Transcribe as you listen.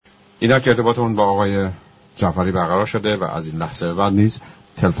اینا که ارتباطمون با آقای جعفری برقرار شده و از این لحظه به بعد نیز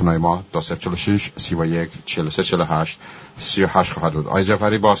تلفن‌های ما 2046 31 43 48 38 خواهد بود. آقای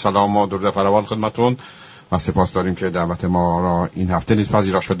جعفری با سلام و درود فراوان خدمتتون و سپاس داریم که دعوت ما را این هفته نیز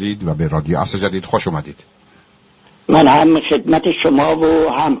پذیرا شدید و به رادیو عصر جدید خوش اومدید. من هم خدمت شما و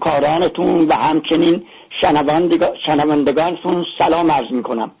همکارانتون و همچنین شنوندگانتون سلام عرض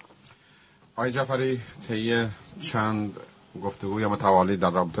میکنم. آقای جعفری، طی چند گفتگوی متوالی در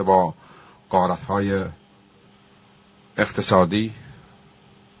رابطه با غارت‌های اقتصادی،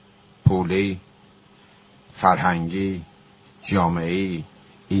 پولی، فرهنگی، جامعی،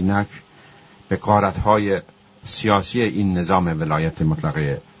 اینک به غارت‌های سیاسی این نظام ولایت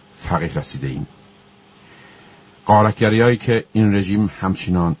مطلقه فقیه رسیده ایم. غارتگری‌هایی که این رژیم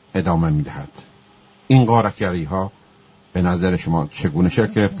همچنان ادامه می‌دهد. این غارتگری‌ها به نظر شما چگونه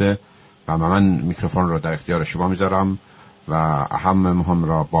شکل گرفته؟ و من میکروفون رو در اختیار شما میذارم و اهم مهم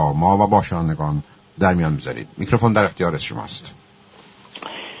را با ما و با شنوندگان در میان میذارید. میکروفون در اختیار شماست.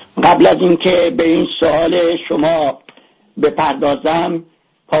 قبل از اینکه به این سوال شما بپردازم،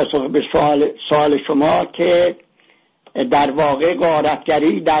 پاسخ به سوال شما که در واقع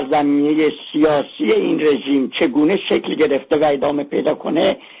غارتگری در زمینه سیاسی این رژیم چگونه شکل گرفته و ادامه پیدا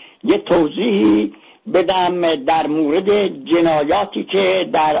کنه یه توضیحی بدم در مورد جنایاتی که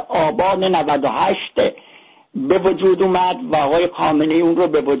در آبان 98 به وجود اومد و آقای خامنه‌ای اون رو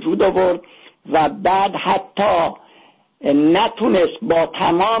به وجود آورد و بعد حتی نتونست با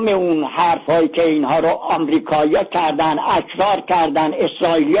تمام اون حرفایی که اینها رو آمریکایی‌ها کردن، اشرار کردن،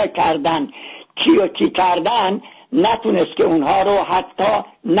 اسرائیلی‌ها کردن، کی کردن، نتونست که اونها رو حتی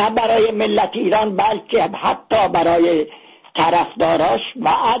نه برای ملت ایران بلکه حتی برای طرفداراش و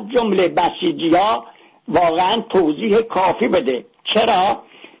از جمله بسیجی‌ها واقعا توضیح کافی بده. چرا؟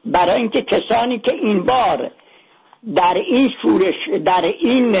 برای اینکه کسانی که این بار در این شورش، در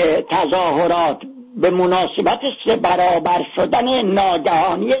این تظاهرات به مناسبت 3 برابر شدن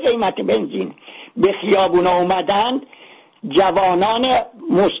ناگهانی قیمت بنزین به خیابون اومدن، جوانان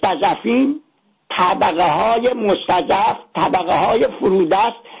مستضعفین، طبقه های مستضعف، طبقه های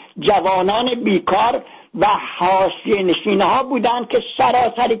فرودست، جوانان بیکار و حاشیه نشینه ها بودند که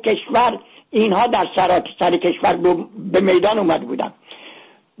سراسر کشور، اینها در سراسر کشور به میدان اومد بودند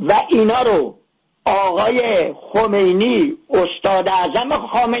و اینا رو آقای خمینی، استاد اعظم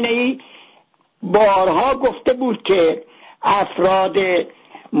خامنه‌ای، بارها گفته بود که افراد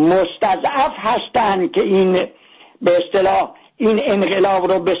مستضعف هستند که این به اصطلاح این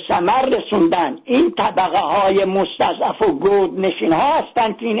انقلاب رو به ثمر رسوندن. این طبقه های مستضعف و گرد نشین ها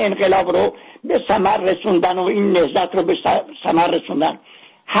هستند که این انقلاب رو به ثمر رسوندن و این نهضت رو به ثمر رسوندن.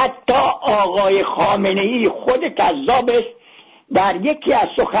 حتی آقای خامنه‌ای خود کذابش در یکی از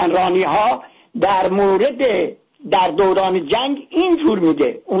سخنرانی ها در مورد در دوران جنگ اینجور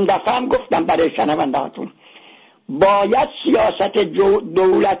میگه، اون دفعه هم گفتم برای شنوندهاتون، باید سیاست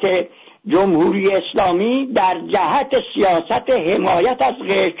دولت جمهوری اسلامی در جهت سیاست حمایت از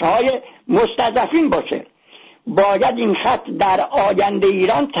قشرهای مستضعفین باشه. باید این خط در آینده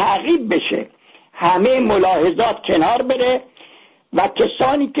ایران تعقیب بشه، همه ملاحظات کنار بره و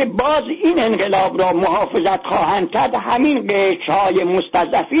کسانی که باز این انقلاب را محافظت خواهند کرد همین قشرهای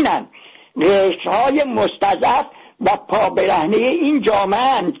مستضعفینند، قشرهای مستضعف و پابرهنه این جامعه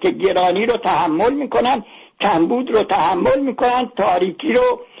اند که گرانی رو تحمل میکنن، کمبود رو تحمل میکنن، تاریکی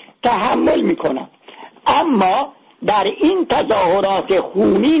رو تحمل میکنن. اما در این تظاهرات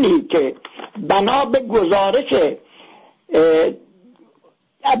خونینی که بنا به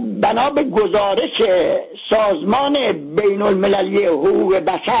گزارش سازمان بین المللی حقوق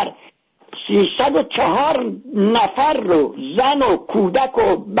بشر 304 نفر رو زن و کودک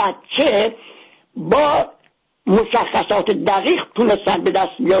و بچه با مشخصات دقیق تونستن به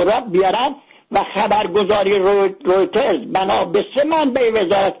دست بیارن و خبرگزاری رویترز بنا به 3 منبع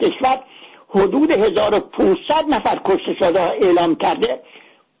وزارت کشور حدود 1500 نفر کشته شده اعلام کرده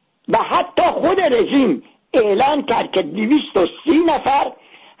و حتی خود رژیم اعلان کرد که 230 نفر،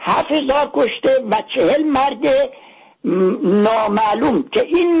 7000 کشته و 40 مرگ نامعلوم، که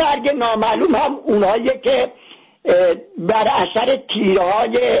این مرگ نامعلوم هم اونایی که بر اثر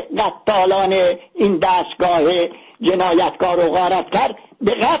تیرهای قتالان این دستگاه جنایتکار و غارتگر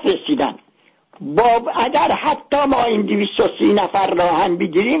به قتل رسیدن. اگر حتی ما این 230 نفر را هم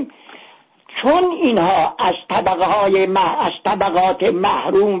بگیریم، چون اینها از طبقات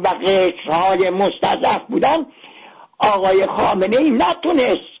محروم و قشرهای مستضعف بودن، آقای خامنه‌ای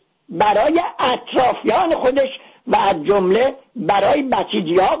نتونست برای اطرافیان خودش و از جمله برای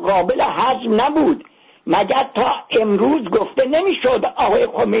بسیجی‌ها قابل هضم نبود. مگر تا امروز گفته نمیشد، آقای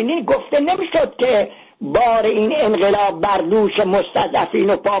خمینی گفته نمیشد که بار این انقلاب بر دوش مستضعفین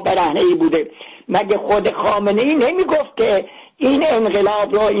و پابرهنه‌ای بوده؟ مگه خود خامنه‌ای نمیگفت که این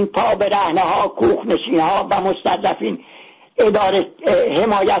انقلاب رو این پابرهنه‌ها، کوخ‌نشین‌ها و مستضعفین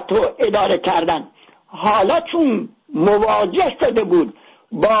حمایت و اداره کردن؟ حالا چون مواجه شده بود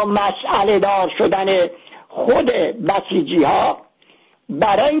با مسئله دار شدن خود بسیجی ها،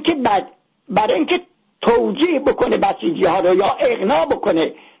 برای اینکه توجیه بکنه بسیجی ها رو یا اقناع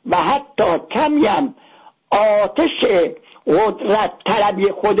بکنه و حتی کمی هم آتش قدرت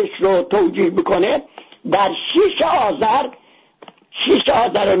طلبی خودش رو توجیه بکنه، در 6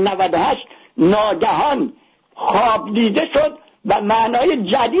 آذر 98 ناگهان خواب دیده شد و معنای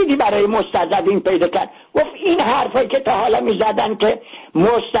جدیدی برای مستضعفین پیدا کرد. گفت این حرفایی که تا حالا می زدن که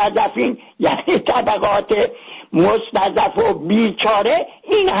مستضعفین یعنی طبقات مستضعف و بیچاره،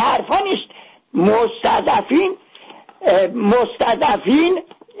 این حرفا نیست. مستضعفین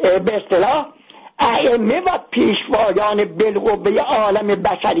به اصطلاح ائمه و پیشوایان بالقوه عالم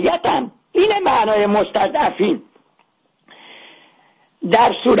بشریت هم. این معنای مستضعفین.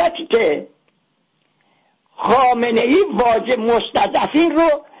 در صورتی که خامنه‌ای واژه مستضعفین رو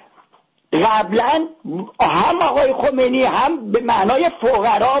قبلا هم آقای خمینی هم به معنای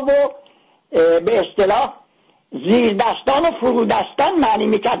فقرا و به اصطلاح زیردستان و فرودستان معنی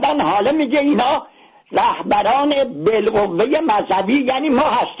میکردن، حالا میگه اینا رهبران بالقوه مذهبی یعنی ما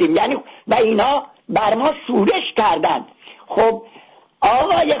هستیم، یعنی و اینا بر ما شورش کردن. خب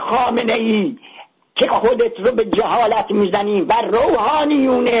آقای خامنه‌ای که خودت رو به جهالت میزنی و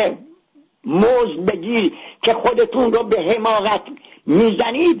روحانیون موز بگیر که خودتون رو به حماقت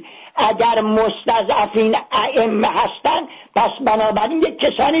میزنید، اگر مستضعفین ائمه هستن پس بنابراین یک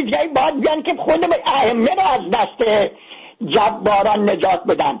کسانی دیگه باید بیان که خود ائمه رو از دست جباران نجات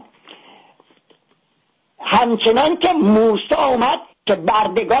بدن. همچنان که موسی اومد که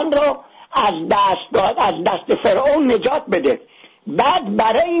بردگان رو از دست فرعون نجات بده. بعد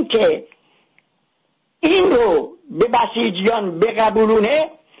برای اینکه این رو به بسیجیان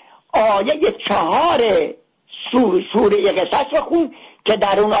بقبولونه، آیه 4 سوره قصص رو خون که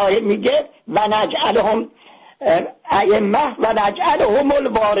در اون آیه میگه و نجعلهم ائمه و نجعلهم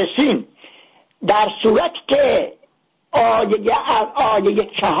الوارثین. در صورت که آیه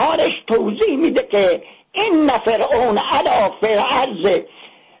 4 توضیح میده که این فرعون علا فی الارض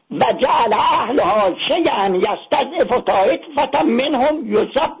و جعل اهلها شیئا یستضعف طائفة منهم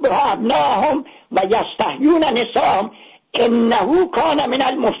یذبح ابناءهم و یستحیون نساءهم انه کان من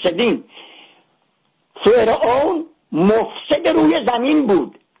المفسدین. فرعون مفسد روی زمین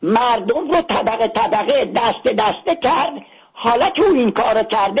بود، مردم رو طبقه دسته کرد. حالا که او این کار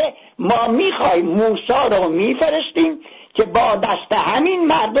کرده، ما میخوایم موسی رو میفرستیم که با دست همین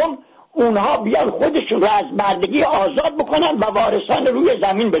مردم اونها بیان خودشون رو از بردگی آزاد بکنن و وارثان روی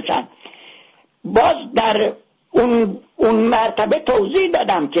زمین بشن. باز در اون مرتبه توضیح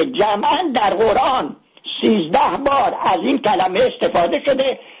دادم که جمعا در قرآن 13 بار از این کلمه استفاده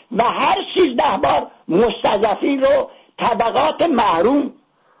شده و هر 13 بار مستضعفین رو طبقات محروم،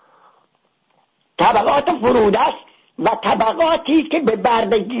 طبقات فرودست و طبقاتی که به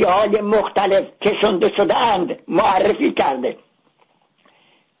بردگی های مختلف کشنده شده اند معرفی کرده.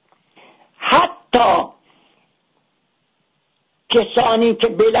 حتی کسانی که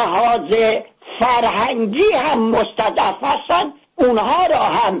به لحاظ فرهنگی هم مستضعف هستن، اونها را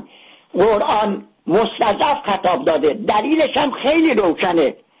هم قرآن مستضعف خطاب داده. دلیلش هم خیلی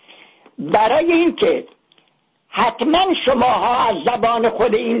روشنه. برای اینکه حتما شماها از زبان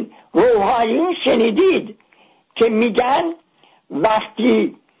خود این روحانیون شنیدید که میگن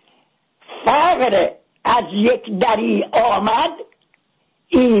وقتی فقر از یک دری آمد،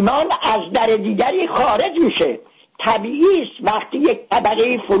 ایمان از در دیگری خارج میشه. طبیعی است وقتی یک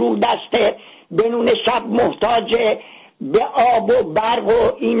طبقه فرودسته به نون شب محتاجه، به آب و برق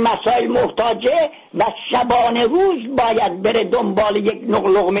و این مسائل محتاجه و شبانه روز باید بره دنبال یک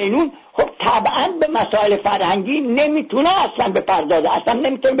لقمه نون، خب طبعا به مسائل فرهنگی نمیتونه اصلا بپردازه، اصلا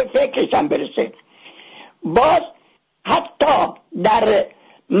نمیتونه به فکرش هم برسه. باز حتی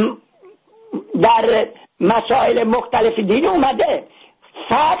در مسائل مختلف دینی اومده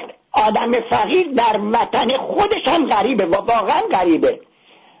فقر، آدم فقیر در وطن خودش هم غریبه و واقعا غریبه.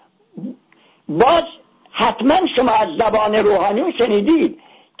 باز حتما شما از زبان روحانیون شنیدید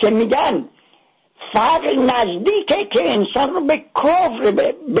که میگن فقر نزدیکه که انسان رو به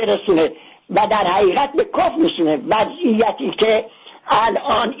کفر برسونه و در حقیقت به کفر میسونه. وضعیتی که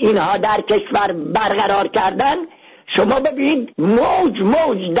الان اینها در کشور برقرار کردن، شما ببینید موج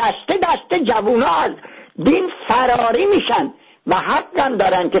دسته جوونا از دین فراری میشن و حقا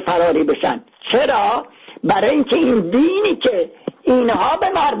دارن که فراری بشن. چرا؟ برای اینکه این دینی که اینها به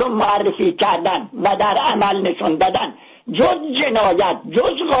مردم معرفی کردن و در عمل نشون دادن جز جنایت،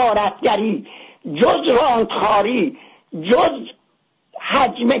 جز غارتگری، جز راندخواری، جز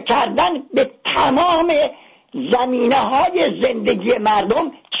هجمه کردن به تمام زمینه های زندگی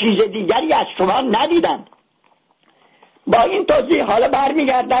مردم چیز دیگری از شما ندیدن. با این توضیح حالا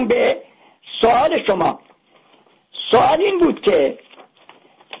برمیگردم به سوال شما. سوال این بود که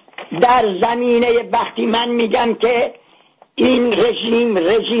در زمینه وقتی من میگم که این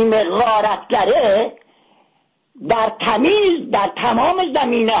رژیم غارتگره در تمام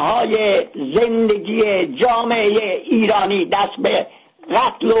زمینه های زندگی جامعه ایرانی دست به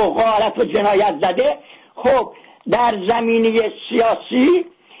قتل و غارت و جنایت زده، خب در زمینه سیاسی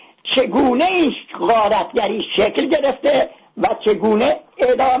چگونه این غارتگری شکل گرفته و چگونه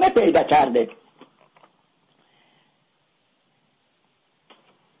ادامه پیدا کرده؟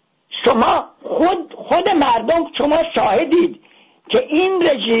 شما خود مردم شما شاهدید که این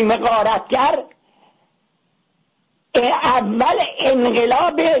رژیم غارتگر اول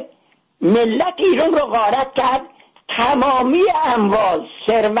انقلاب ملت ایران رو غارت کرد، تمامی اموال،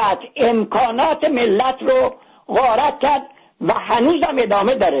 ثروت، امکانات ملت رو غارت کرد و هنوزم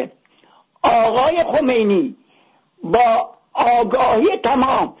ادامه داره. آقای خمینی با آگاهی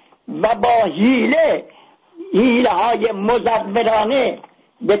تمام و با حیله های مزورانه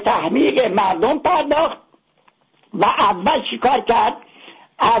به تحمیق مردم پرداخت و اول چیکار کرد؟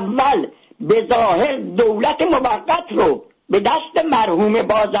 اول به ظاهر دولت موقت رو به دست مرحوم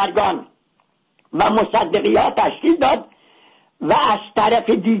بازرگان و مصدقیات تشکیل داد و از طرف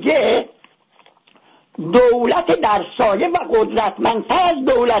دیگه دولت در سایه و قدرتمندتر از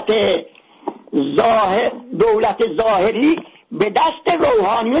دولت ظاهری به دست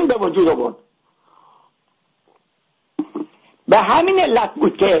روحانیون به وجود آورد. به همین علت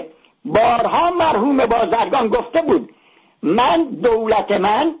بود که بارها مرحوم بازرگان گفته بود دولت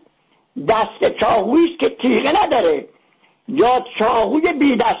من دست چاقویی است که تیغه نداره، یا چاقوی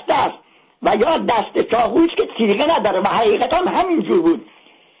بی دسته است و یا دست چاقویی است که تیغه نداره و حقیقتا همینجور بود.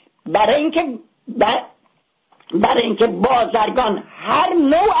 برای اینکه بازرگان هر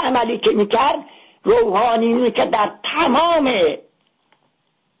نوع عملی که میکرد، روحانیونی که در تمام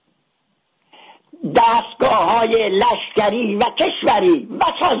دستگاه‌های لشکری و کشوری و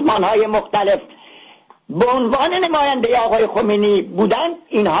سازمان‌های مختلف به عنوان نماینده آقای خمینی بودن،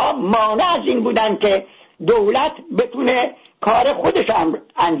 اینها مانع از این بودن که دولت بتونه کار خودش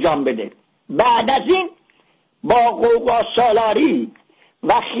انجام بده. بعد از این با قوقا سالاری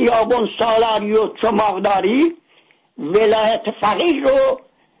و خیابون سالاری و چماقداری ولایت فقیه رو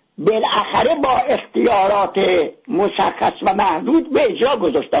بالاخره با اختیارات مشخص و محدود به اجرا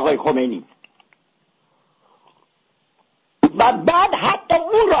گذاشت آقای خمینی و بعد حتی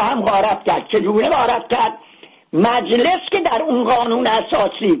اون را هم غارت کرد. چگونه غارت کرد؟ مجلس که در اون قانون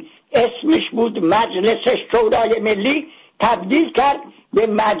اساسی اسمش بود مجلس شورای ملی، تبدیل کرد به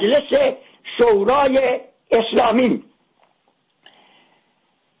مجلس شورای اسلامی.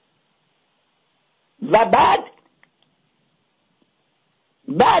 و بعد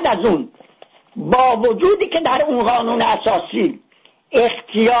از اون با وجودی که در اون قانون اساسی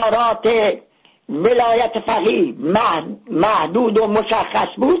اختیارات ولایت فقیه محدود و مشخص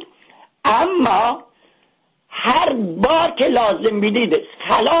بود، اما هر بار که لازم میدید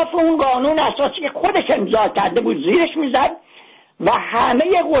خلاف اون قانون اساسی که خودش امضا کرده بود زیرش میزد و همه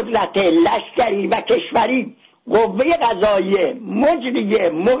قدرت لشکری و کشوری، قوه قضاییه، مجریه،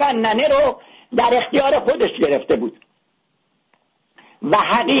 مقننه رو در اختیار خودش گرفته بود. و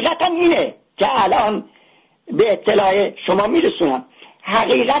حقیقتا اینه که الان به اطلاع شما میرسونم،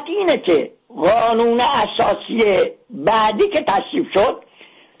 حقیقت اینه که قانون اساسی بعدی که تصویب شد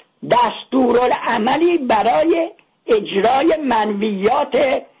دستورالعملی برای اجرای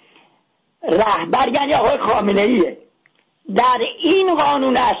منویات رهبر یعنی آقای خامنه‌ایه. در این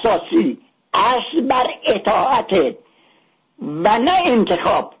قانون اساسی اصل بر اطاعت و نه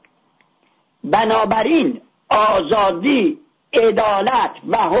انتخاب. بنابراین آزادی، عدالت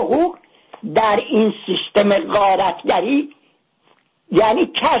و حقوق در این سیستم غارتگری یعنی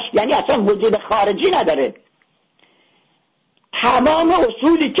کشف، یعنی اصلا وجود خارجی نداره. تمام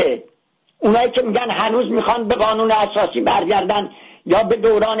اصولی که اونایی که میگن هنوز میخوان به قانون اساسی برگردن یا به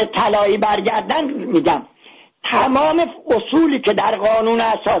دوران طلایی برگردن، میگم تمام اصولی که در قانون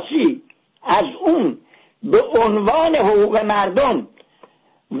اساسی از اون به عنوان حقوق مردم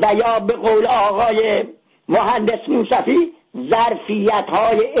و یا به قول آقای مهندس موسفی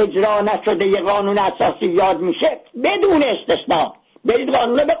ظرفیت‌های اجرا نشده ی قانون اساسی یاد میشه، بدون استثناء، برید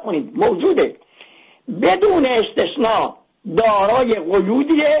قانون رو بخونید موجوده، بدون استثناء دارای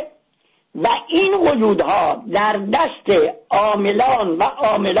قیودیه و این قیودها در دست عاملان و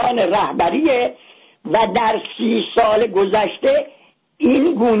عاملان رهبریه و در 30 سال گذشته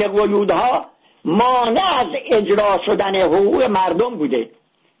این گونه قیودها مانع از اجرا شدن حقوق مردم بوده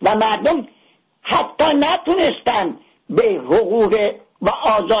و مردم حتی نتونستن به حقوق و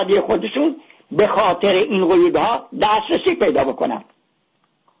آزادی خودشون به خاطر این قیودها دسترسی پیدا بکنن.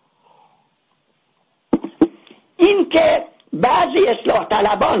 این که بعضی اصلاح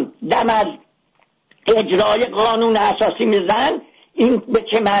طلبان دم از اجرای قانون اساسی میزنن، این به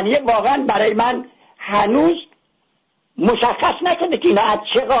چه معنیه واقعا برای من هنوز مشخص نشده که اینا از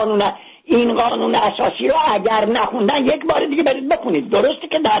چه قانون، این قانون اساسی رو اگر نخوندن یک بار دیگه برید بخونید. درسته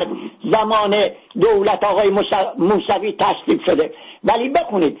که در زمان دولت آقای موسوی تصویب شده، ولی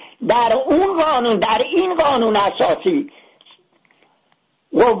بخونید در اون قانون، در این قانون اساسی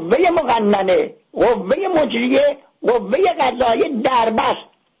قوه مقننه، قوه مجریه، قوه قضاییه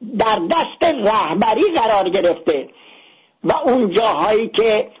در دست رهبری قرار گرفته و اون جاهایی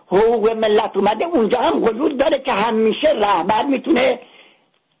که حقوق ملت اومده اونجا هم قیود داره که همیشه رهبر میتونه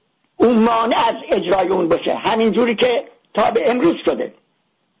اون مانع از اجرای اون باشه، همینجوری که تا به امروز شده.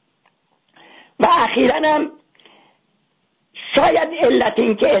 و اخیراً هم شاید علت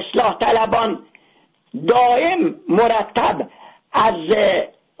این که اصلاح طلبان دائم مرتب از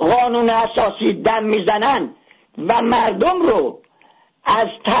قانون اساسی دم میزنن و مردم رو از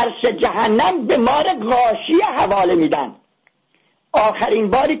ترس جهنم به مار غاشیه حواله میدن. آخرین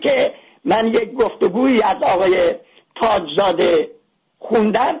باری که من یک گفتگویی از آقای تاجزاده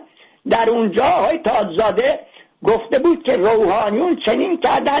خوندم، در اونجا آقای تاجزاده گفته بود که روحانیون چنین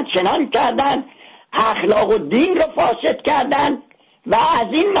کردن چنان کردن، اخلاق و دین رو فاسد کردن و از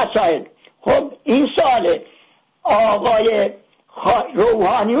این مسائل. خب این سواله، آقای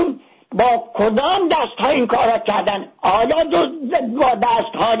روحانیون با کدام دست‌ها این کارا کردن؟ آیا با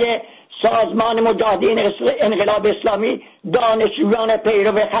دست‌های سازمان مجاهدین انقلاب اسلامی، دانشجویان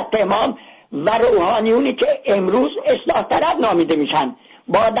پیرو خط امام و روحانیونی که امروز اصلاح طلب نامیده میشن،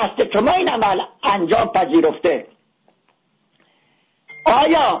 با دست شما این عمل انجام پذیرفته؟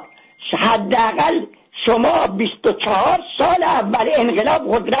 آیا حداقل شما 24 سال اول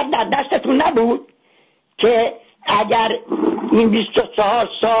انقلاب قدرت در دستتون نبود که اگر این 24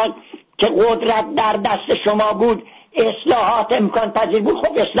 سال که قدرت در دست شما بود اصلاحات امکان پذیر بود،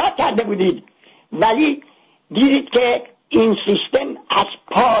 خب اصلاح کرده بودید، ولی دیدید که این سیستم از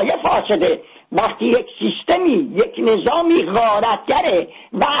پایه فاسده. وقتی یک سیستمی، یک نظامی غارتگره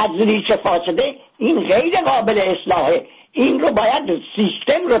و از ریشه فاسده، این غیر قابل اصلاحه، این رو باید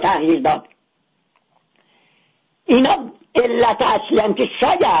سیستم رو تغییر داد. اینا علت اصلی هم که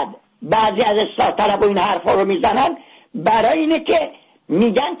شاید بعضی از اصلاح طلب و این حرفا رو میزنن برای اینه که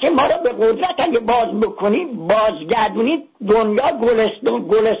میگن که ما رو به قدرت اگه باز بکنیم، بازگردونید، دنیا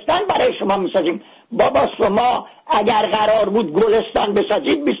گلستان برای شما میسازیم. بابا شما اگر قرار بود گلستان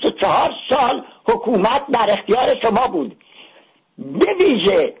بسازید 24 سال حکومت در اختیار شما بود. به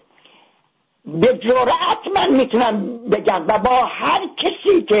ویژه به جرأت من میتونم بگم و با هر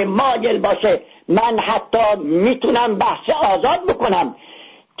کسی که مایل باشه، من حتی میتونم بحث آزاد بکنم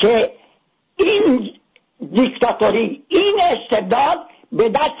که این دیکتاتوری، این استبداد به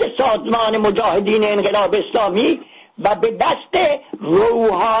دست سازمان مجاهدین انقلاب اسلامی و به دست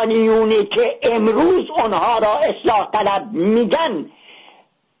روحانیونی که امروز اونها را اصلاح طلب میگن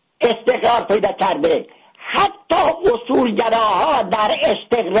استقرار پیدا کرده. حتی اصولگراها در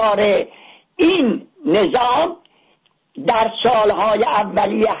استقرار این نظام در سالهای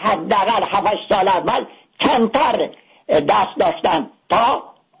اولیه حداقل 7 سال اول کمتر دست داشتن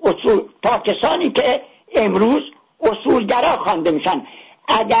تا کسانی که امروز اصولگرا خوانده میشن.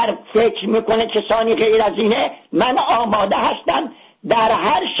 اگر فکر میکنه کسانی غیر از اینه، من آماده هستم در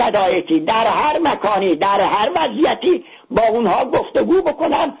هر شرایطی، در هر مکانی، در هر وضعیتی با اونها گفتگو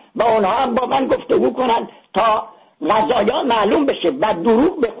بکنم و اونها هم با من گفتگو کنن تا قضایا معلوم بشه و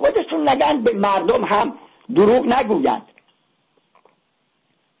دروغ به خودشون نگن، به مردم هم دروغ نگویند.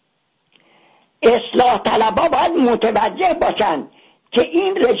 اصلاح طلبا باید متوجه باشن که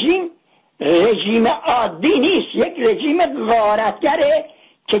این رژیم عادی نیست، یک رژیم غارتگره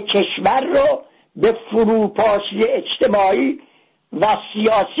که کشور رو به فروپاشی اجتماعی و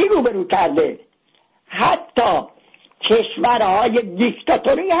سیاسی روبرو کرده. حتی کشورهای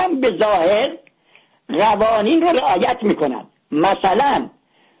دیکتاتوری هم به ظاهر قوانین رو رعایت میکنن. مثلا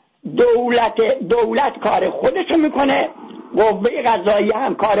دولت کار خودشو میکنه، قوه قضاییه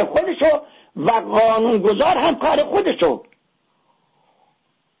هم کار خودشو و قانونگذار هم کار خودشو.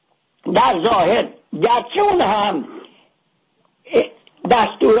 در ظاهر گرچه اون هم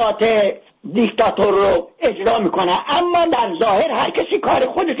دستورات دیکتاتور رو اجرا میکنه، اما در ظاهر هر کسی کار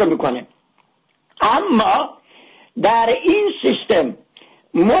خودش رو میکنه. اما در این سیستم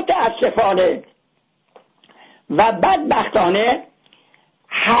متاسفانه و بدبختانه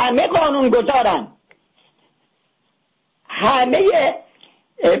همه قانون گذارن، همه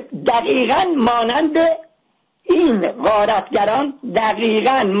دقیقاً مانند این غارتگران،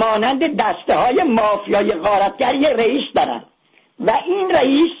 دقیقاً مانند دسته های مافیای غارتگری رئیس دارن و این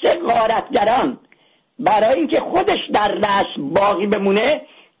رئیس غارتگران برای اینکه خودش در رأس باقی بمونه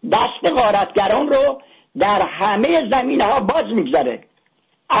دست غارتگران رو در همه زمینه ها باز میگذاره.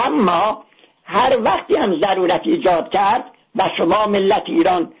 اما هر وقتی هم ضرورت ایجاد کرد و شما ملت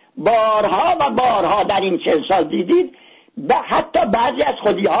ایران بارها و بارها در این 40 سال دیدید، حتی بعضی از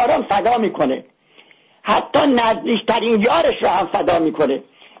خودی‌ها رو هم فدا میکنه، حتی نزدیکترین یارش رو هم فدا میکنه.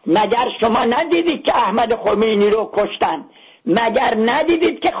 مگر شما ندیدید که احمد خمینی رو کشتن؟ مگر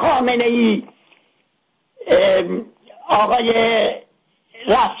ندیدید که خامنه‌ای آقای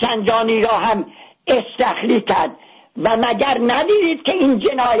رفسنجانی را هم استخلی کرد؟ و مگر ندیدید که این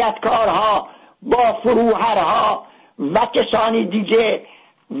جنایتکارها با فروهرها و کسانی دیگه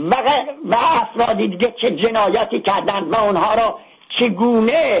و افرادی دیگه چه جنایتی کردند و اونها را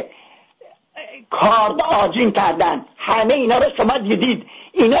چگونه کارد آجین کردند؟ همه اینا رو شما دیدید.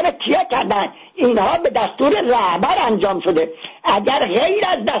 اینا رو کیا کردن؟ اینها به دستور رهبر انجام شده. اگر غیر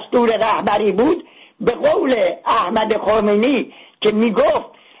از دستور رهبری بود، به قول احمد خمینی که میگفت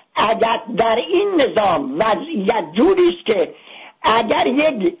اگر در این نظام وضعیت جوری است که اگر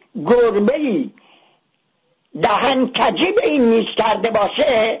یک گربه‌ای دهن کجی به این میز کرده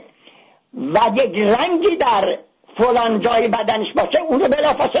باشه و یک رنگی در فلان جای بدنش باشه، اون رو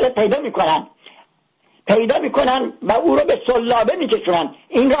بلافاصله پیدا میکنن و او رو به سلابه میکشونن.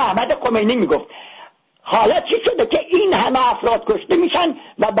 این رو احمد خمینی میگفت. حالا چی شده که این همه افراد کشته میشن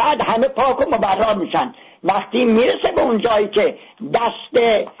و بعد همه پاک و مبرا میشن؟ وقتی میرسه به اون جایی که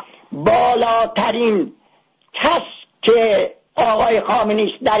دست بالاترین کس که آقای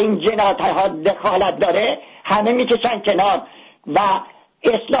خامنه‌ای در این جنایت‌ها دخالت داره همه میکشن کنار و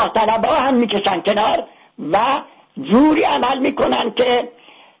اصلاح طلبها هم میکشن کنار و جوری عمل میکنن که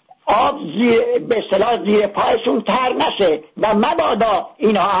آب به اصطلاح زیر پایشون تر نشه و مبادا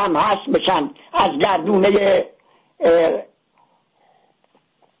اینها هم حذف بشن از گردونه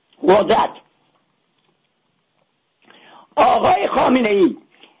قدرت. آقای خامنه‌ای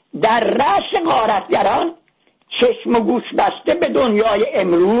در رأس غارتگران چشم و گوش بسته به دنیای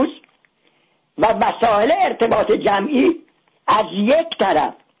امروز و وسایل ارتباط جمعی از یک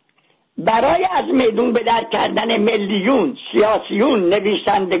طرف برای از میدون به در کردن ملیون، سیاسیون،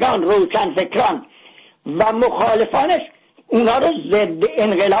 نویسندگان، روشنفکران و مخالفانش، اونا رو ضد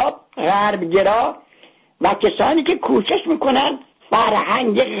انقلاب، غربگرا و کسانی که کوشش میکنن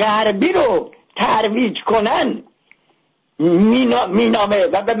فرهنگ غربی رو ترویج کنن مینامه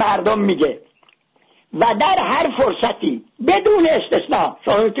و به مردم میگه و در هر فرصتی بدون استثناء،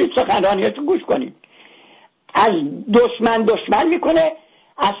 شما میتونید سخنرانیاتو گوش کنید، از دشمن میکنه،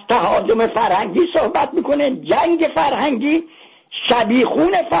 از تهاجم فرهنگی صحبت میکنه، جنگ فرهنگی،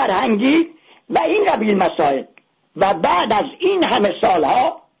 شبیخون فرهنگی و این قبیل مسائل. و بعد از این همه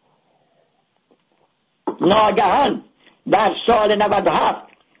سالها ناگهان در سال 97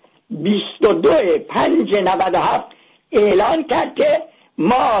 22/5/97 اعلان کرد که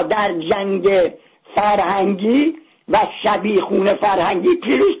ما در جنگ فرهنگی و شبیخون فرهنگی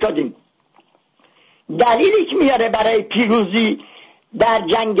پیروز شدیم. دلیلی که میاره برای پیروزی در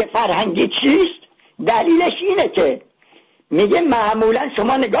جنگ فرهنگی چیست؟ دلیلش اینه که میگه معمولا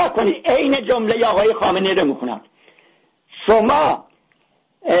شما نگاه کنید، عین جمله آقای خامنه‌ای رو میخونم،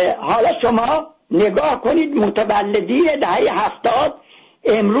 حالا شما نگاه کنید متولدین دهه 70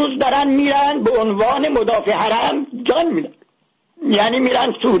 امروز دارن میرن به عنوان مدافع حرم جان میدن، یعنی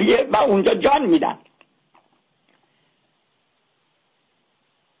میرن سوریه و اونجا جان میدن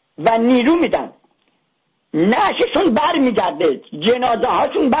و نیرو میدن، نعششون بر میگرده، جنازه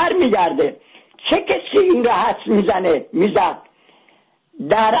هاشون بر میگرده. چه کسی این را حدس میزد؟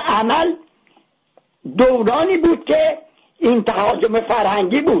 در عمل دورانی بود که این تهاجم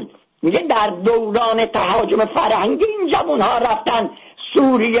فرهنگی بود. میگه در دوران تهاجم فرهنگی این جوانها رفتن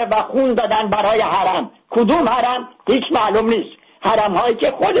سوریه و خون دادن برای حرم. کدوم حرم؟ هیچ معلوم نیست، حرم هایی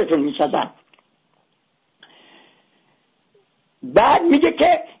که خودتون میسازن. بعد میگه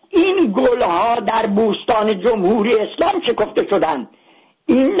که این گلها در بوستان جمهوری اسلام شکفته شدن.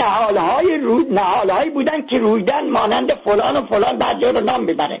 این نهالهایی بودن که رویدن مانند فلان و فلان، بعضی رو نام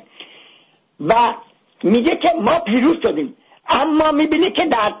ببره و میگه که ما پیروز شدیم. اما میبینی که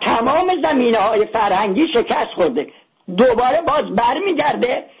در تمام زمینه‌های فرهنگی شکست خورده. دوباره باز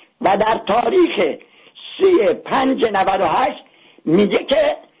برمیگرده و در تاریخ 3/5/98 میگه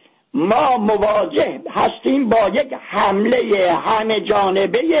که ما مواجه هستیم با یک حمله همه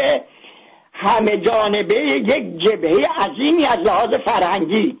جانبه یک جبهه عظیمی از لحاظ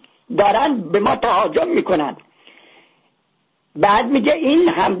فرهنگی دارن به ما تهاجم میکنن. بعد میگه این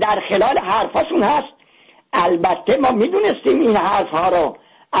هم در خلال حرفاشون هست. البته ما میدونستیم این حرفها رو،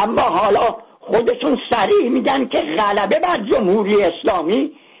 اما حالا خودشون صریح میگن که غلبه بر جمهوری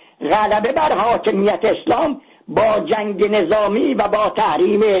اسلامی، غلبه بر حاکمیت اسلام با جنگ نظامی و با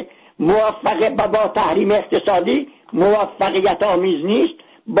تحریم اقتصادی موفقیت آمیز نیست.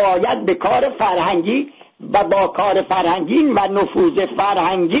 باید به کار فرهنگی و با کار فرهنگی و نفوذ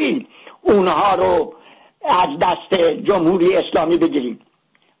فرهنگی اونها رو از دست جمهوری اسلامی بگیریم.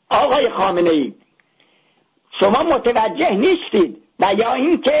 آقای خامنه‌ای، شما متوجه نیستید و یا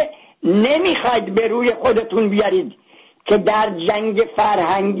اینکه نمیخواید به روی خودتون بیارید که در جنگ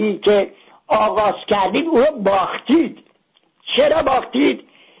فرهنگی که آغاز کردید او رو باختید. چرا باختید؟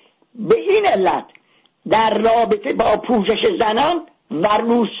 به این علت در رابطه با پوشش زنان و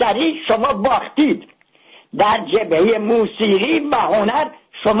روسری شما باختید، در جبهه موسیقی و هنر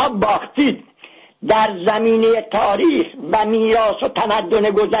شما باختید، در زمینه تاریخ و میراث و تمدن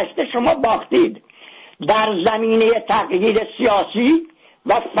گذشته شما باختید، در زمینه تغییر سیاسی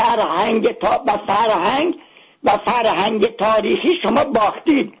و فرهنگ تاریخی شما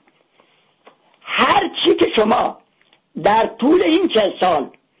باختید. هر چی که شما در طول این 40 سال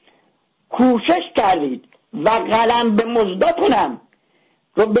کوشش کردید و قلم به مزداتونم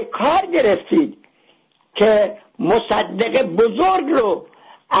رو به کار گرفتید که مصدق بزرگ رو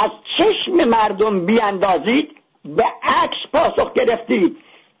از چشم مردم بیاندازید، به عکس پاسخ گرفتید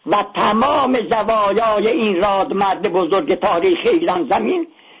و تمام زوایای این رادمرد بزرگ تاریخ ایران زمین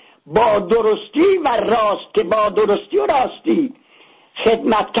با درستی و راست که با درستی و راستی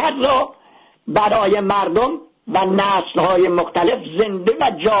خدمت کرد را برای مردم و نسل‌های مختلف زنده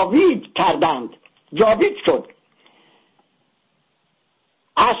و جاوید کردند. جاوید شد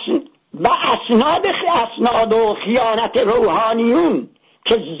و اسناد و خیانت روحانیون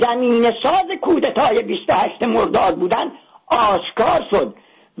که زمین ساز کودتای 28 مرداد بودن آشکار شد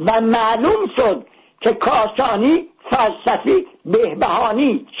و معلوم شد که کاشانی، فلسفی،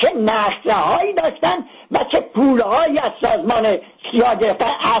 بهبهانی چه نقشه‌هایی داشتن و چه پولهایی از سازمان سیا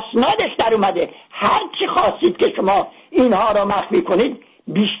گرفتن. اسنادش در اومده. هر چی خواستید که شما اینها رو مخفی کنید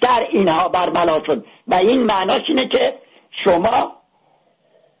بیشتر اینها بربلا شد و این معناش اینه که شما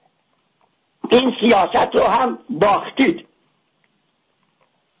این سیاست رو هم باختید.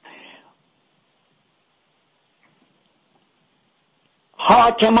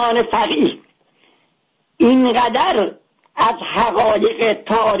 حاکمان فقیه اینقدر از حقایق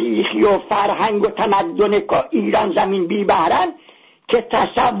تاریخی و فرهنگ و تمدن ایران زمین بی بهرن که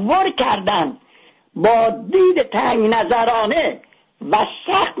تصور کردن با دید تنگ نظرانه و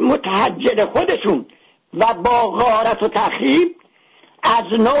سخت متحجر خودشون و با غارت و تخریب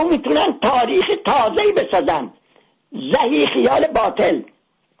از نو میتونن تاریخ تازه‌ای بسازن. زهی خیال باطل.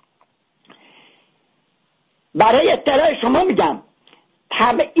 برای اطلاع شما میگم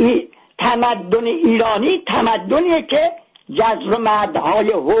تمدن ایرانی تمدنیه که جزر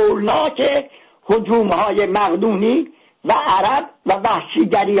مدهای هولناک هجومهای مقدونی و عرب و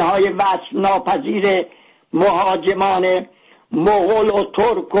وحشیگریهای وصف ناپذیر مهاجمان مغول و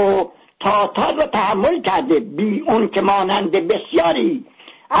ترک و تاتار رو تحمل کرده، بی اون که مانند بسیاری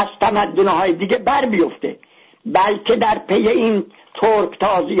از تمدنهای دیگه بر بیفته، بلکه در پی این ترک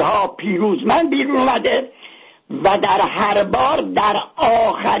تازی ها پیروزمند بیرون اومده و در هر بار در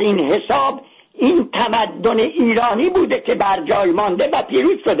آخرین حساب این تمدن ایرانی بوده که بر جای مانده و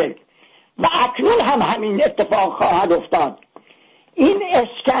پیروز شده و اکنون هم همین اتفاق خواهد افتاد. این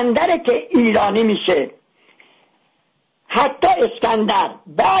اسکندر که ایرانی میشه، حتی اسکندر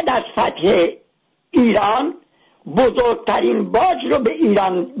بعد از فتح ایران بزرگترین باج رو به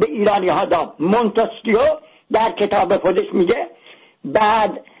ایرانی ها داد. مونتسکیو در کتاب خودش میگه،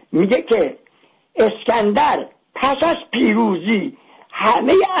 بعد میگه که اسکندر پس از پیروزی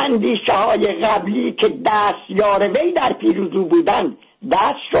همه اندیشه های قبلی که دستیار وی در پیروزی بودن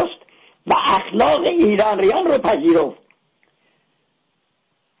دست شست و اخلاق ایرانیان رو پذیرفت.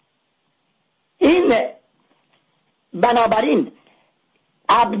 این بنابراین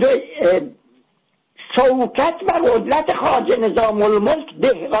شوکت و قدرت خواجه نظام الملک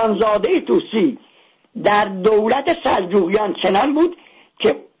دهقانزاده طوسی در دولت سلجوقیان چنان بود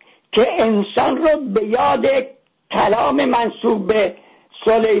که انسان رو به یاد کلام منسوب به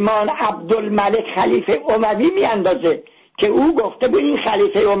سلیمان عبدالملک خلیفه اموی می اندازه که او گفته بود، این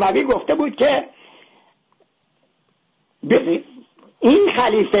خلیفه اموی گفته بود که این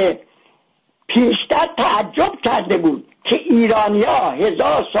خلیفه پیشتر تعجب کرده بود که ایرانی‌ها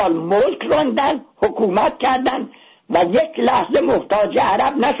 1000 سال ملک راندن، حکومت کردن و یک لحظه محتاج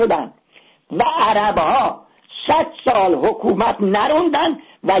عرب نشدن و عربها 100 سال حکومت نراندن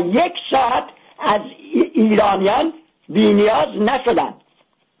و 1 ساعت از ایرانیان بی‌نیاز نشدن.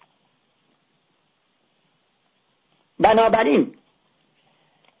 بنابراین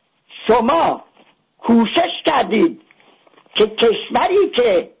شما کوشش کردید که کشوری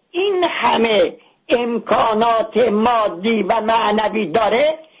که این همه امکانات مادی و معنوی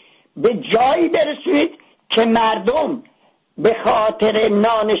داره به جایی برسونید که مردم به خاطر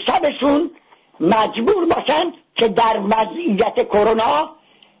نان شبشون مجبور باشن که در وضعیت کرونا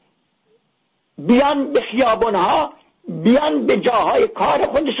بیان به خیابونها، بیان به جاهای کار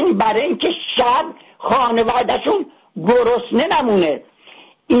خودشون برای اینکه شب خانوادهشون گرسنه نمونه.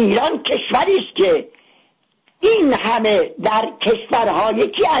 ایران کشوری است که این همه در کشورها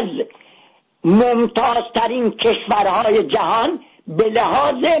یکی از ممتازترین کشورهای جهان به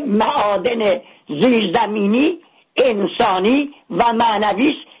لحاظ معادن زیرزمینی، انسانی و معنوی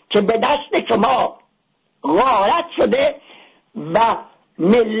است که به دست شما غارت شده و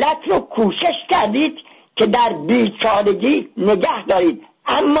ملت رو کوشش کردید که در بیچارگی نگه دارید.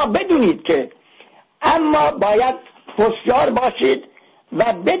 اما بدونید که باید هوشیار باشید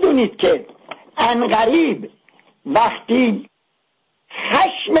و بدونید که عنقریب وقتی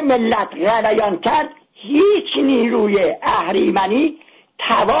خشم ملت غلیان کرد هیچ نیروی اهریمنی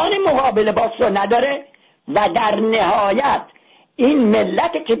توان مقابله باش رو نداره و در نهایت این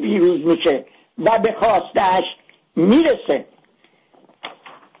ملت که پیروز میشه و به خواسته‌اش میرسه.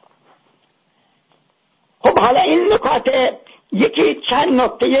 خب حالا این نکات یکی چند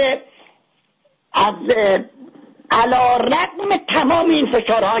نکته از علی‌رغم تمام این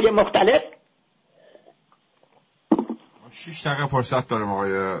فشارهای مختلف 6 دقیقه فرصت داریم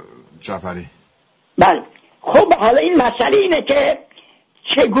آقای جعفری. بله. خب حالا این مسئله اینه که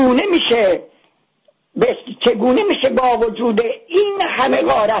چگونه میشه با وجود این همه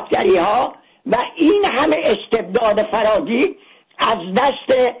غارتگری ها و این همه استبداد فراگیر از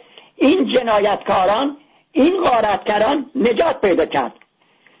دست این جنایتکاران، این غارتگران نجات پیدا کرد.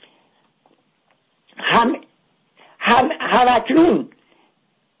 همکنون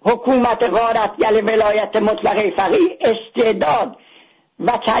حکومت غارتگر ولایت مطلقه فقیه استعداد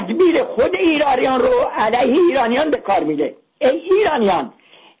و تدبیر خود ایرانیان رو علیه ایرانیان به کار میده. ای ایرانیان،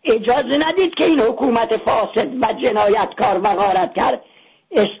 اجازه ندید که این حکومت فاسد و جنایتکار و غارتگر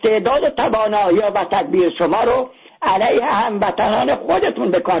استعداد و توانایی و تدبیر شما رو علیه هموطنان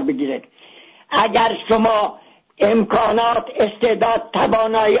خودتون به کار بگیره. اگر شما امکانات، استعداد،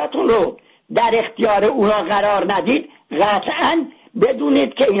 تواناییاتون رو در اختیار اونا قرار ندید، قطعاً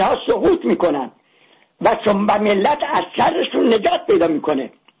بدونید که اینها سقوط میکنن و شما ملت از شرشون نجات پیدا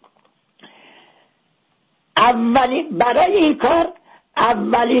میکنه. برای این کار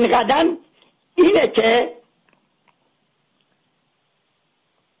اولین قدم اینه که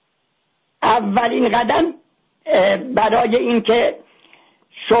برای این که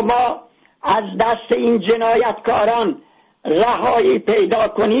شما از دست این جنایتکاران رهایی پیدا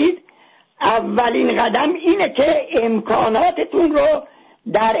کنید، اولین قدم اینه که امکاناتتون رو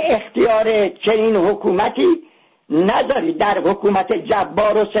در اختیار چنین حکومتی نذارید، در حکومت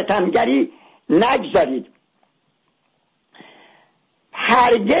جبار و ستمگری نگذارید.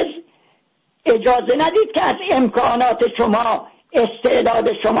 هرگز اجازه ندید که از امکانات شما،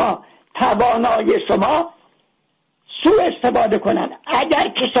 استعداد شما، توانایی شما سوء استفاده کنن. اگر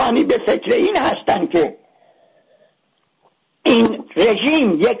کسانی به فکر این هستن که این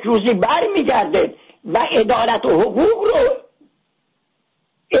رژیم یک روزی بر میگرده و عدالت و حقوق رو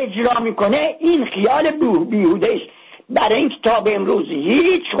اجرا میکنه، این خیال بیهوده است. برای اینکه تا به امروز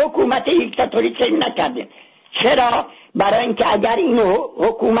هیچ حکومت دیکتاتوری چنین نکرده. چرا؟ برای اینکه اگر این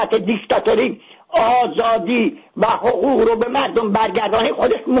حکومت دیکتاتوری آزادی و حقوق رو به مردم برگردانه،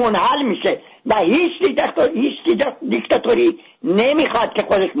 خودش منحل میشه و هیچ دیکتاتوری نمیخواد که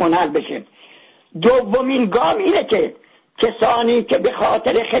خودش منحل بشه. دومین گام اینه که کسانی که به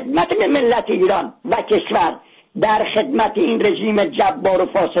خاطر خدمت به ملت ایران و کشور در خدمت این رژیم جبار و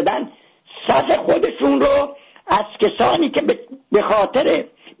فاسدن، صف خودشون رو از کسانی که به خاطر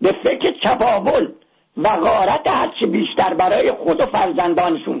به فکر تفاول و غارت هرچی بیشتر برای خود و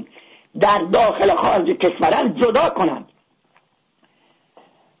فرزندانشون در داخل خارج کشورن جدا کنند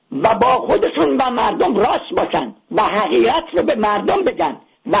و با خودشون و مردم راست باشن و حقیقت رو به مردم بگن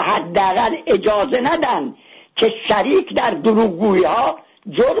و حداقل اجازه ندن که شریک در دروغگویی ها،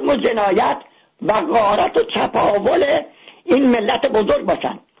 جرم و جنایت و غارت و چپاول این ملت بزرگ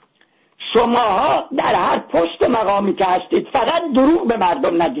باشن. شماها در هر پست و مقامی که هستید فقط دروغ به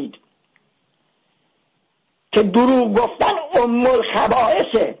مردم ندید. که دروغ گفتن ام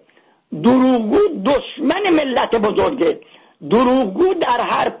الخبائثه. دروغگو دشمن ملت بزرگه. دروغگو در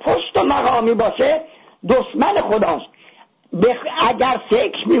هر پست و مقامی باشه دشمن خداست. اگر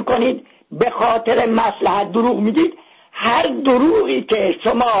فکر میکنید به خاطر مصلحت دروغ میگید، هر دروغی که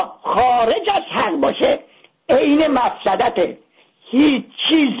شما خارج از حق باشه عین مفسدته. هیچ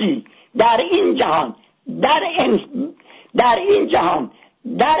چیزی در این جهان در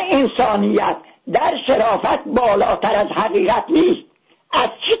انسانیت در شرافت بالاتر از حقیقت نیست. از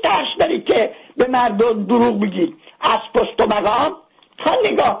چی ترس دارید که به مردم دروغ بگید؟ از پست و مقام؟ تا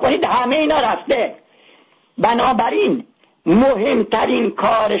نگاه کنید همه اینا رفته. بنابراین مهمترین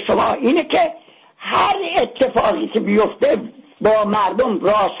کار شما اینه که هر اتفاقی که بیفته با مردم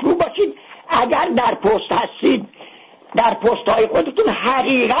راستگو باشید. اگر در پست هستید در پست‌های خودتون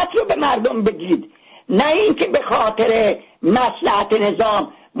حقیقت رو به مردم بگید، نه اینکه به خاطر مصلحت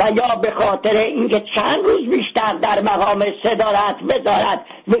نظام و یا به خاطر اینکه چند روز بیشتر در مقام صدارت، وزارت،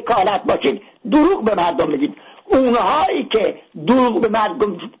 وکالت باشید دروغ به مردم بگید. اونهایی که دروغ به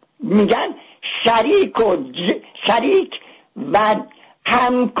مردم میگن شریک و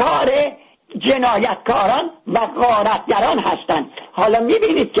همکار جنایتکاران و غارتگران هستند. حالا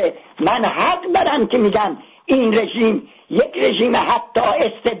میبینید که من حق دارم که میگم این رژیم یک رژیم حتی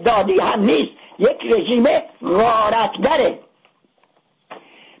استبدادی هم نیست، یک رژیم غارتگره.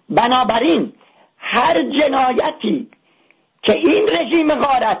 بنابراین هر جنایتی که این رژیم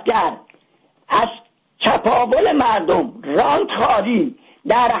غارتگر از چپاول مردم، راندخواری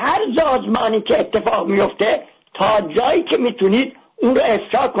در هر سازمانی که اتفاق میفته، تا جایی که میتونید اون رو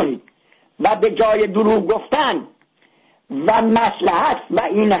افشا کنید و به جای دروغ گفتن و مصلحت و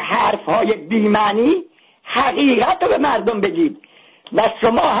این حرفهای بی‌معنی حقیقت رو به مردم بگید. و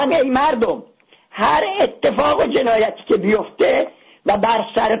شما هم ای مردم هر اتفاق و جنایتی که بیفته و بر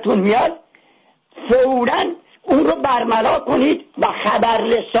سرتون میاد فوراً اون رو برملا کنید و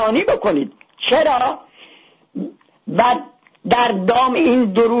خبررسانی بکنید. چرا؟ و در دام این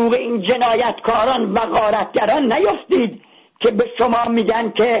دروغ این جنایتکاران و غارتگران نیفتید که به شما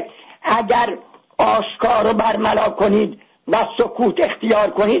میگن که اگر آشکار رو برملا کنید و سکوت اختیار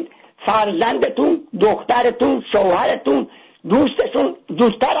کنید فرزندتون، دخترتون، شوهرتون،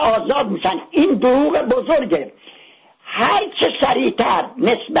 دوستتر آزاد میشن. این دروغ بزرگه. هر چه سریعتر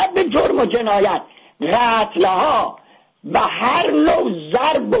نسبت به جرم و جنایت، قتلها و هر نوع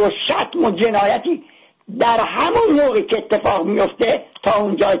ضرب و شتم و جنایتی در همون موقع که اتفاق میفته تا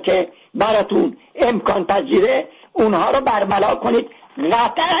اونجایی که براتون امکان پذیره اونها رو برملا کنید.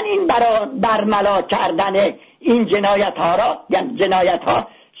 قطعا این برملا کردن این جنایت ها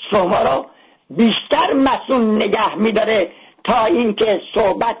شما رو بیشتر مسئول نگه میداره تا اینکه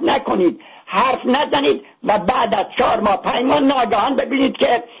صحبت نکنید، حرف نزنید و بعد از 4 ماه 5 ماه ناگهان ببینید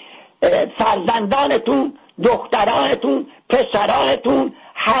که فرزندانتون، دخترانتون، پسرانتون،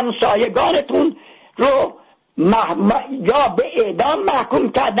 همسایگانتون رو یا به اعدام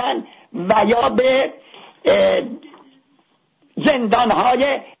محکوم کردن و یا به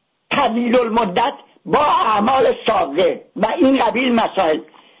زندانهای طویل المدت با اعمال ساغه و این قبیل مسائل.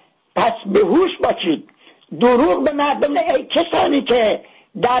 پس به هوش باشید. دروغ به مردم، ای کسانی که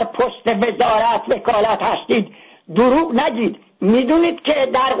در پست وزارت، وکالت هستید دروغ نگید. میدونید که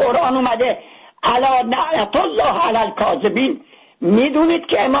در قرآن اومده الا نعلت الله علی الکاذبین. میدونید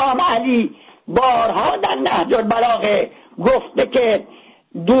که امام علی بارها در نهج البلاغه گفته که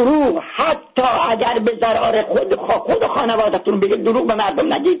دروغ حتی اگر به ضرر خود خانوادتون بگید دروغ به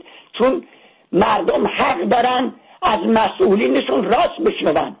مردم نگید، چون مردم حق دارن از مسئولینشون راست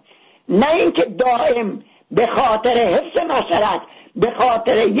بشنون، نه اینکه دائم به خاطر حفظ مسئلت، به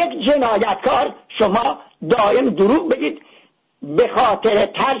خاطر یک جنایتکار شما دائم دروغ بگید، به خاطر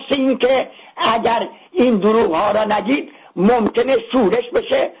ترس اینکه اگر این دروغ ها را نگید ممکنه شورش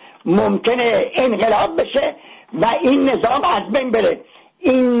بشه، ممکنه انقلاب بشه و این نظام از بین بره.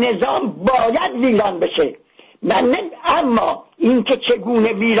 این نظام باید ویران بشه. اما اینکه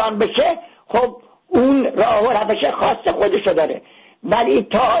چگونه ویران بشه خب اون راه و روش خاص خودشو داره. ولی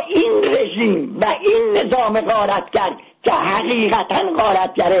تا این رژیم و این نظام غارتگر که حقیقتا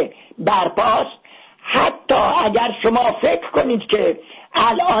غارتگره برپاست، حتی اگر شما فکر کنید که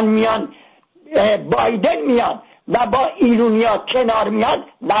الان میان بایدن میاد و با ایرونیا کنار میاد،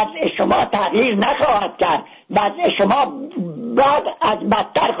 وضع شما تغییر نخواهد کرد، وضع شما بعد از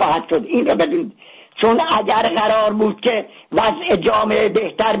بدتر خواهد شد. این رو بدونید. چون اگر قرار بود که وضع جامعه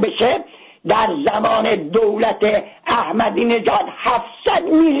بهتر بشه، در زمان دولت احمدی نژاد 700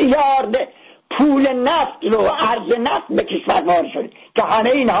 میلیارد پول نفت رو، ارز نفت به کشور وارد شد که همه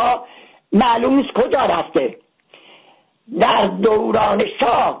اینها معلوم نیست کجا رفته. در دوران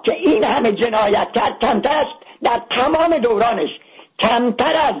شاه که این همه جنایت کرد، کمتر است در تمام دورانش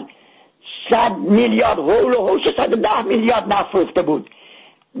کمتر از 100 میلیارد حول و حوش 110 میلیارد نفت فروخته بود.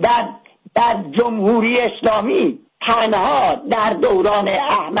 در جمهوری اسلامی تنها در دوران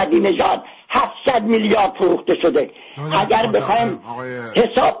احمدی نژاد 700 میلیارد فروخته شده. اگر بخوایم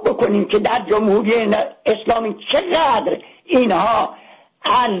حساب بکنیم که در جمهوری اسلامی چقدر اینها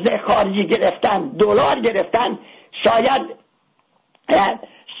ارز خارجی گرفتن، دلار گرفتن، شاید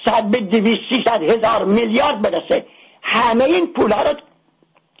 100 به 200 هزار میلیارد برسه. همه این پولها رو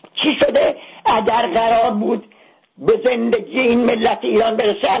چی شده؟ اگر قرار بود به زندگی این ملت ایران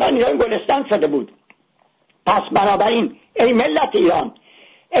برسه الان ایران گلستان شده بود. پس بنابراین ای ملت ایران،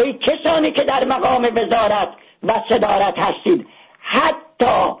 ای کسانی که در مقام وزارت و صدارت هستید،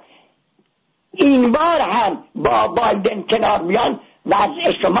 حتی این بار هم با بایدن کنار بیان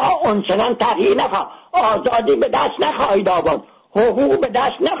وضع شما اونچنان تغییر نخواهد. آزادی به دست نخواهید آورد، حقوق به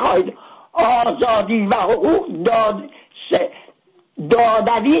دست نخواهید. آزادی و حقوق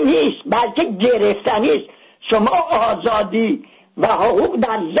دادوی نیست بلکه گرفتنی است. شما آزادی و حقوق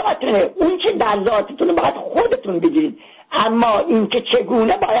در ذاتونه، اون که در ذاتتونه باید خودتون بگیرید. اما این که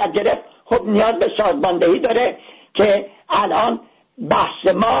چگونه باید گرفت خب نیاز به سازماندهی داره که الان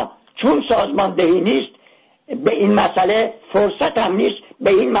بحث ما چون سازماندهی نیست به این مسئله فرصت هم نیست،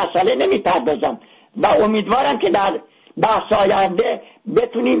 به این مسئله نمیپردازم و امیدوارم که در بحث آینده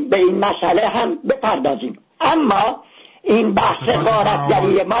بتونیم به این مسئله هم بپردازیم. اما این بحث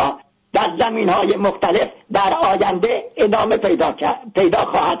غارتگری ما در زمین‌های مختلف در آینده ادامه پیدا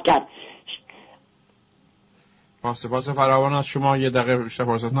خواهد کرد. سپاس فراوان از شما. یه دقیقه بیشتر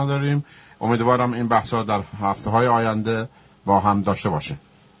فرصت نداریم. امیدوارم این بحث‌ها در هفته‌های آینده با هم داشته باشیم.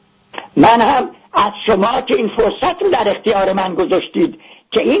 من هم از شما که این فرصت رو در اختیار من گذاشتید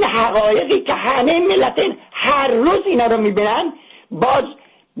که این حقایقی که همه ملت هر روز اینا رو می‌بینن باز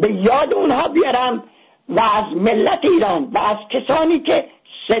به یاد اونها بیارم و از ملت ایران و از کسانی که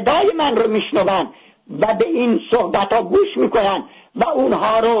صدای من رو میشنون و به این صحبت ها گوش میکنن و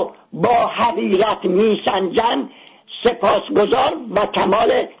اونها رو با حقیقت میسنجن سپاسگزار و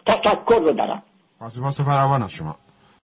کمال تشکر رو دارم. سپاس فراوان از شما.